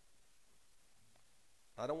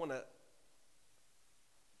 I don't want to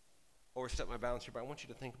overstep my bounds here, but I want you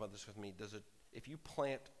to think about this with me. If you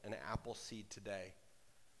plant an apple seed today,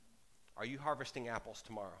 are you harvesting apples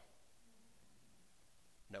tomorrow?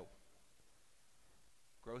 No.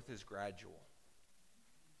 Growth is gradual.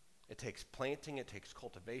 It takes planting, it takes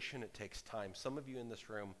cultivation, it takes time. Some of you in this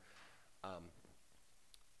room,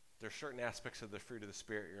 there's certain aspects of the fruit of the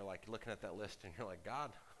Spirit, you're like looking at that list and you're like,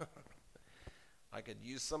 God, I could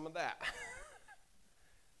use some of that.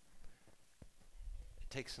 It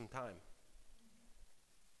takes some time.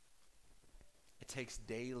 It takes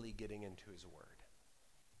daily getting into his word.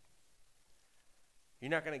 You're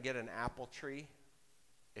not going to get an apple tree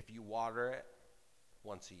if you water it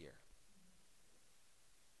once a year.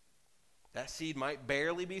 That seed might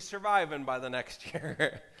barely be surviving by the next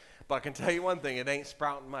year. But I can tell you one thing, it ain't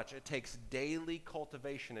sprouting much. It takes daily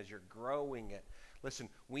cultivation as you're growing it. Listen,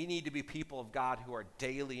 we need to be people of God who are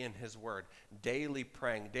daily in his word, daily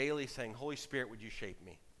praying, daily saying, Holy Spirit, would you shape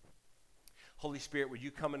me? Holy Spirit, would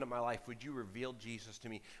you come into my life? Would you reveal Jesus to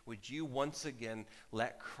me? Would you once again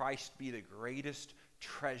let Christ be the greatest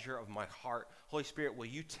treasure of my heart? Holy Spirit, will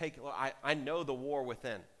you take, I know the war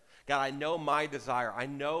within. God, I know my desire. I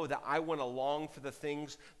know that I want to long for the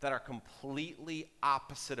things that are completely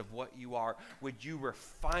opposite of what you are. Would you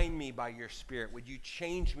refine me by your Spirit? Would you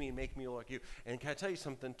change me and make me like you? And can I tell you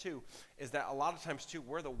something too, is that a lot of times too,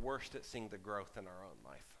 we're the worst at seeing the growth in our own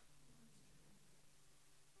life.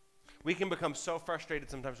 We can become so frustrated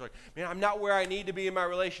sometimes. We're like, man, I'm not where I need to be in my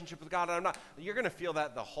relationship with God. I'm not. You're going to feel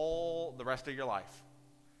that the rest of your life.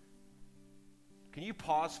 Can you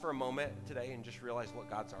pause for a moment today and just realize what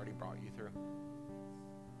God's already brought you through?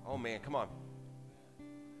 Oh man, come on.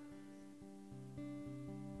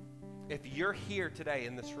 If you're here today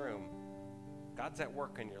in this room, God's at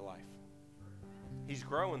work in your life. He's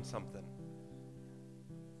growing something.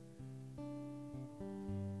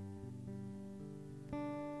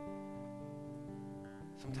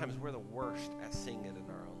 Sometimes we're the worst at seeing it in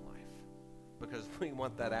our own life because we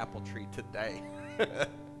want that apple tree today.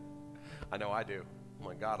 I know I do. Oh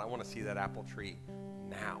my God, I want to see that apple tree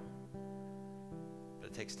now. But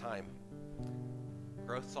it takes time.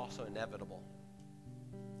 Growth's also inevitable.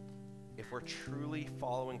 If we're truly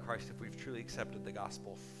following Christ, if we've truly accepted the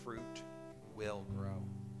gospel, fruit will grow.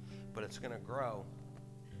 But it's going to grow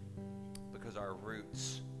because our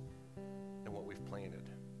roots and what we've planted.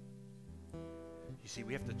 You see,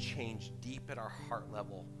 we have to change deep at our heart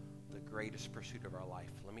level the greatest pursuit of our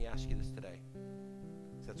life. Let me ask you this today.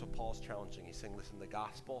 That's what Paul's challenging. He's saying, listen, the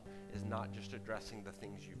gospel is not just addressing the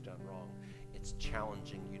things you've done wrong. It's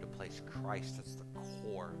challenging you to place Christ as the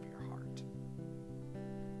core of your heart.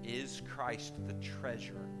 Is Christ the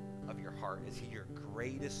treasure of your heart? Is he your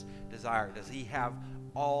greatest desire? Does he have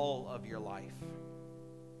all of your life?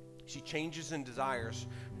 See, changes in desires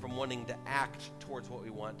from wanting to act towards what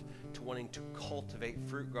we want to wanting to cultivate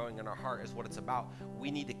fruit growing in our heart is what it's about. We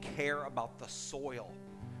need to care about the soil.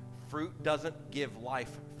 Fruit doesn't give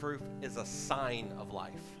life. Fruit is a sign of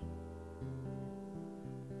life.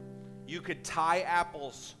 You could tie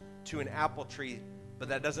apples to an apple tree, but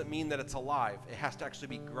that doesn't mean that it's alive. It has to actually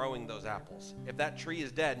be growing those apples. If that tree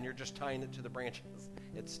is dead and you're just tying it to the branches,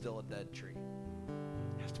 it's still a dead tree.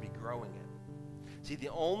 It has to be growing it. See, the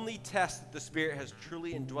only test that the Spirit has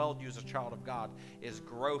truly indwelled you as a child of God is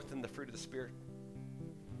growth in the fruit of the Spirit.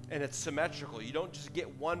 And it's symmetrical. You don't just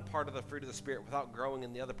get one part of the fruit of the Spirit without growing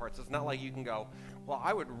in the other parts. It's not like you can go, well,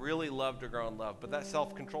 I would really love to grow in love, but that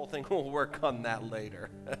self-control thing, we'll work on that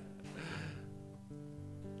later.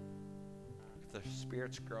 If the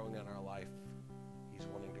Spirit's growing in our life, he's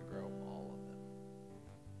wanting to grow all of them.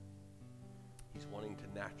 He's wanting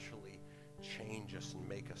to naturally change us and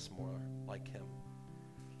make us more like him.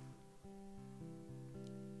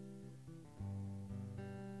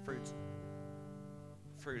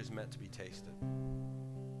 Fruit is meant to be tasted.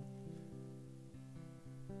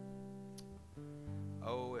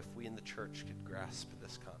 Oh, if we in the church could grasp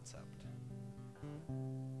this concept.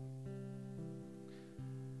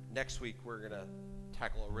 Next week, we're going to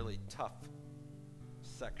tackle a really tough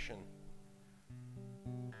section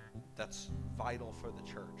that's vital for the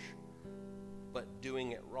church. But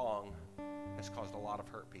doing it wrong has caused a lot of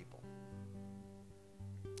hurt people.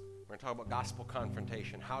 We're going to talk about gospel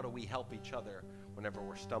confrontation. How do we help each other whenever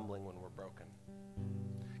we're stumbling, when we're broken?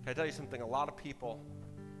 Can I tell you something? A lot of people,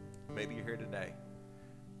 maybe you're here today,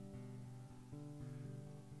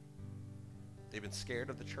 they've been scared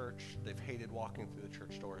of the church. They've hated walking through the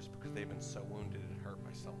church doors because they've been so wounded and hurt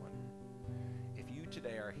by someone. If you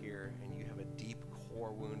today are here and you have a deep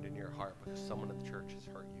core wound in your heart because someone at the church has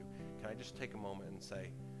hurt you, can I just take a moment and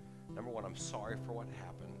say, number one, I'm sorry for what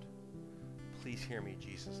happened. Please hear me.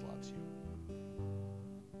 Jesus loves you.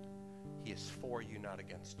 He is for you, not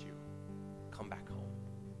against you. Come back home.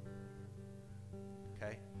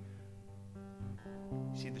 Okay?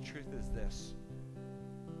 See, the truth is this.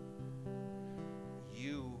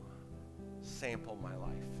 You sample my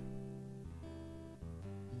life.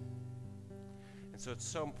 And so it's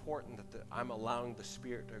so important that I'm allowing the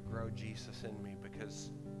Spirit to grow Jesus in me,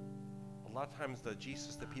 because a lot of times the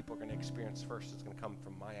Jesus that people are going to experience first is going to come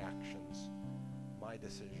from my actions, my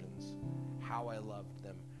decisions, how I loved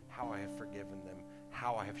them, how I have forgiven them,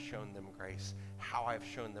 how I have shown them grace, how I have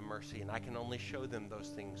shown them mercy. And I can only show them those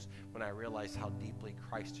things when I realize how deeply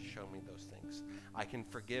Christ has shown me those things. I can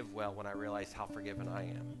forgive well when I realize how forgiven I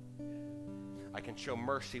am. I can show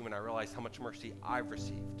mercy when I realize how much mercy I've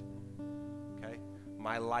received. Okay?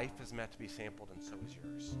 My life is meant to be sampled, and so is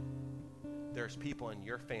yours. There's people in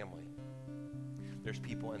your family. There's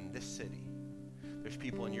people in this city. There's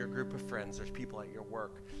people in your group of friends. There's people at your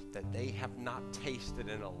work that they have not tasted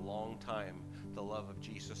in a long time the love of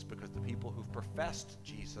Jesus, because the people who've professed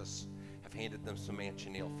Jesus have handed them some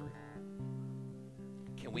manchineel fruit.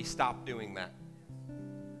 Can we stop doing that?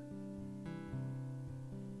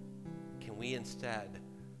 Can we instead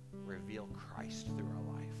reveal Christ through our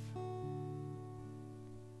life?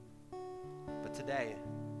 But today,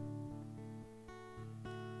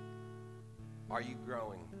 are you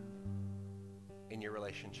growing in your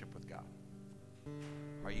relationship with God?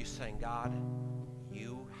 Are you saying, God,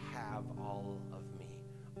 you have all of me?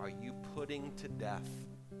 Are you putting to death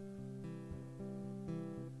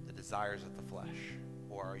the desires of the flesh?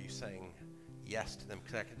 Or are you saying yes to them?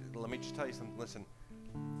 Let me just tell you something. Listen,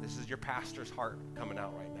 this is your pastor's heart coming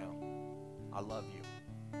out right now. I love you.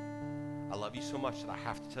 I love you so much that I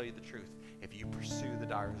have to tell you the truth. If you pursue the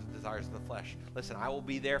desires of the flesh, listen, I will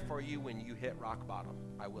be there for you when you hit rock bottom.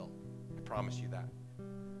 I will. I promise you that.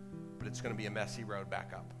 But it's going to be a messy road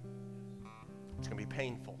back up. It's going to be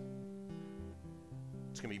painful.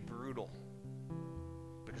 It's going to be brutal.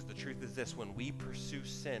 Because the truth is this: when we pursue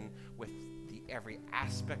sin with every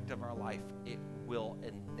aspect of our life, it will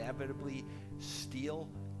inevitably steal,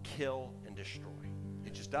 kill, and destroy.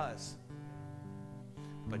 It just does.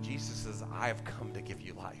 But Jesus says, I've come to give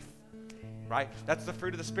you life. Right? That's the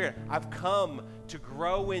fruit of the Spirit. I've come to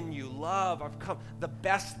grow in you love. The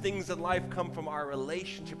best things in life come from our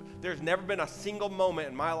relationship. There's never been a single moment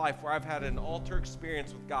in my life where I've had an altar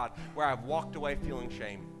experience with God where I've walked away feeling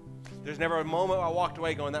shame. There's never a moment where I walked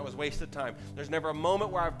away going, that was wasted time. There's never a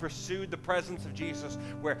moment where I've pursued the presence of Jesus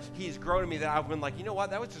where he's grown in me that I've been like, you know what,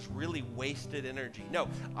 that was just really wasted energy. No,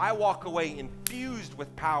 I walk away infused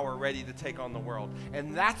with power, ready to take on the world.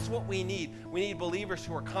 And that's what we need. We need believers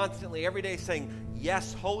who are constantly, every day saying,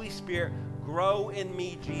 yes, Holy Spirit, grow in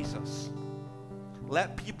me, Jesus.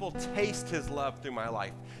 Let people taste his love through my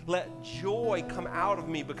life. Let joy come out of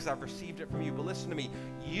me because I've received it from you. But listen to me,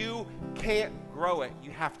 you can't grow it. You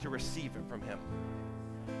have to receive it from him.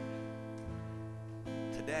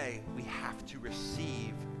 Today, we have to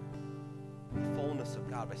receive the fullness of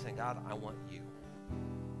God by saying, God, I want you.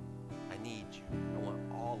 I need you. I want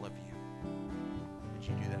all of you. Would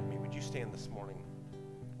you do that to me? Would you stand this morning?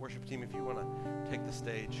 Worship team, if you want to take the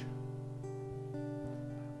stage.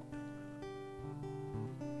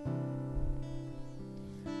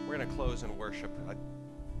 We're going to close in worship.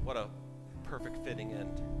 What a perfect fitting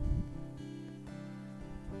end.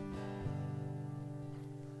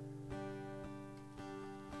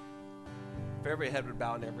 If every head would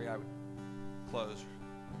bow and every eye would close.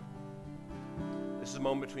 This is a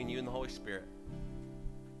moment between you and the Holy Spirit.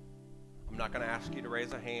 I'm not going to ask you to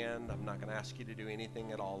raise a hand. I'm not going to ask you to do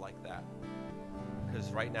anything at all like that.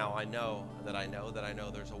 Because right now I know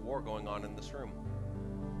there's a war going on in this room.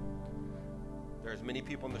 There's many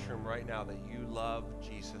people in this room right now that you love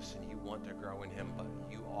Jesus and you want to grow in him, but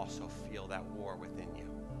you also feel that war within you.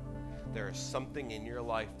 There is something in your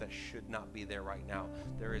life that should not be there right now.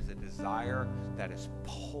 There is a desire that is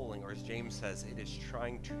pulling, or as James says, it is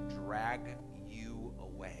trying to drag you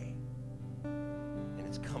away. And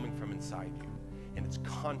it's coming inside you, and it's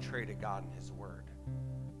contrary to God and his word.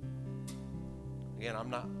 Again, I'm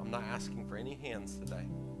not asking for any hands today.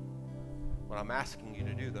 What I'm asking you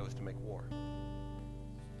to do, though, is to make war.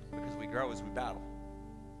 Because we grow as we battle.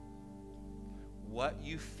 What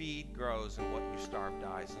you feed grows, and what you starve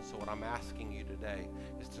dies. And so what I'm asking you today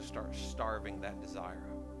is to start starving that desire.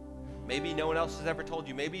 Maybe no one else has ever told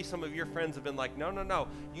you. Maybe some of your friends have been like, no,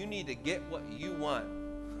 you need to get what you want.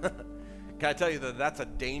 Can I tell you that that's a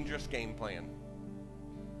dangerous game plan?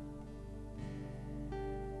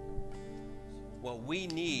 What we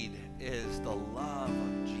need is the love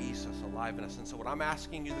of Jesus alive in us. And so what I'm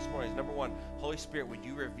asking you this morning is, number one, Holy Spirit, would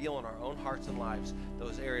you reveal in our own hearts and lives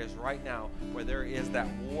those areas right now where there is that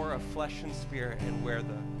war of flesh and spirit, and where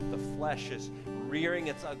the flesh is rearing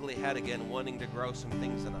its ugly head again, wanting to grow some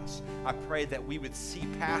things in us. I pray that we would see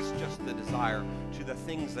past just the desire to the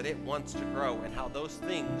things that it wants to grow, and how those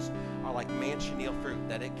things are like manchineel fruit,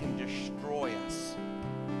 that it can destroy us.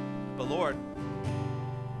 But Lord,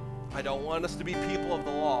 I don't want us to be people of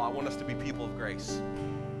the law. I want us to be people of grace.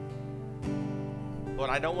 Lord,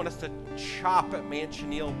 I don't want us to chop at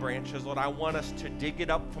manchineel branches. Lord, I want us to dig it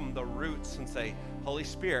up from the roots and say, Holy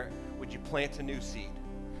Spirit, would you plant a new seed?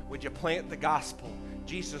 Would you plant the gospel?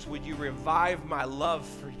 Jesus, would you revive my love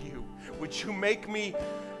for you? Would you make me,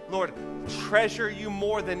 Lord, treasure you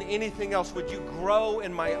more than anything else? Would you grow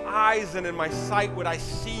in my eyes and in my sight? Would I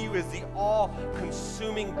see you as the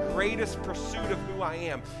all-consuming greatest pursuit of who I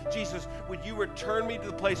am? Jesus, would you return me to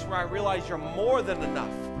the place where I realize you're more than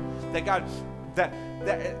enough? That God, that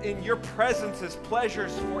in your presence is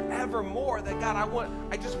pleasures forevermore. That God,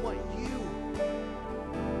 I just want you.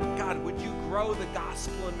 God, would you grow the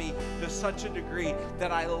gospel in me to such a degree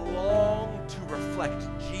that I long to reflect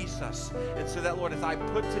Jesus? And so that, Lord, as I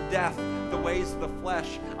put to death the ways of the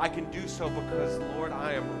flesh, I can do so because, Lord,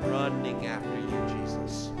 I am running after you,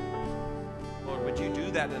 Jesus. Lord, would you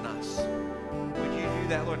do that in us? Would you do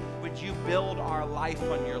that, Lord? Would you build our life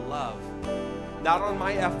on your love? Not on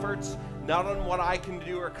my efforts, not on what I can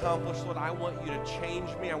do or accomplish. Lord, I want you to change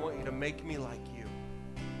me. I want you to make me like you.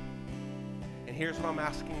 And here's what I'm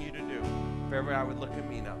asking you to do. If everybody I would look at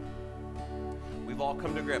me now. We've all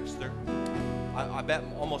come to grips. I bet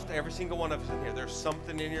almost every single one of us in here, there's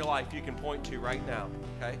something in your life you can point to right now,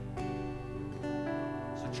 okay?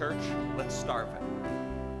 So church, let's starve it.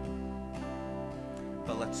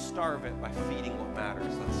 But let's starve it by feeding what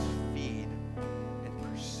matters. Let's feed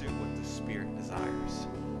and pursue what the Spirit desires.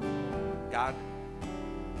 God,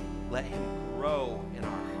 let him grow in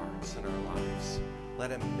our hearts and our lives. Let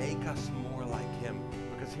him make us more like him.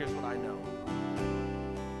 Because here's what I know.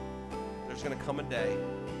 There's going to come a day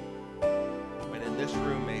when in this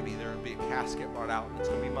room maybe there will be a casket brought out, and it's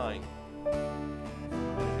going to be mine. And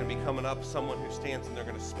there's going to be coming up someone who stands and they're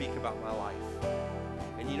going to speak about my life.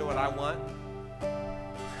 And you know what I want?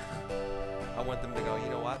 I want them to go, you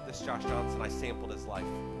know what? This Josh Johnson, I sampled his life.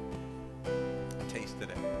 I tasted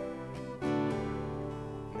it.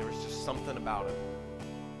 And there was just something about it.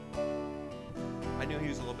 I knew he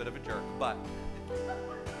was a little bit of a jerk,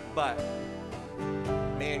 but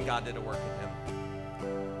man, God did a work in him.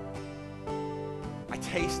 I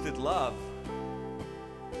tasted love.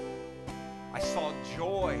 I saw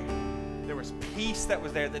joy. There was peace that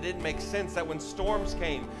was there that didn't make sense, that when storms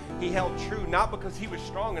came, he held true, not because he was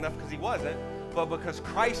strong enough, because he wasn't, but because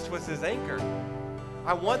Christ was his anchor.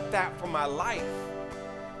 I want that for my life.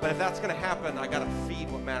 But if that's going to happen, I got to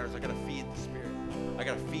feed what matters. I got to feed the Spirit. I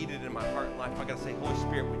got to feed it in my heart and life. I got to say, Holy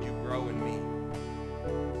Spirit, would you grow in me?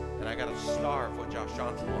 And I got to starve what Josh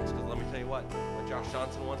Johnson wants, because let me tell you what Josh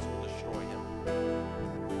Johnson wants will destroy him.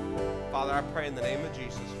 Father, I pray in the name of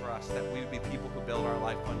Jesus for us that we would be people who build our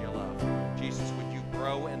life on your love. Jesus, would you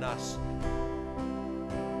grow in us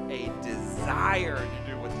a desire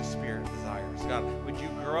to do what the Spirit desires? God, would you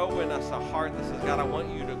grow in us a heart that says, God, I want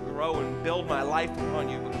you to grow and build my life upon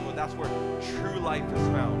you, because that's where true life is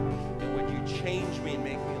found. And would you change me and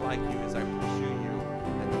make me like you as I pursue you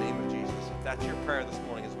in the name of Jesus? If that's your prayer this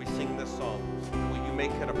morning as we sing this song, will you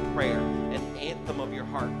make it a prayer, an anthem of your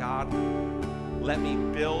heart? God, let me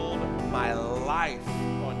build my life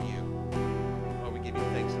on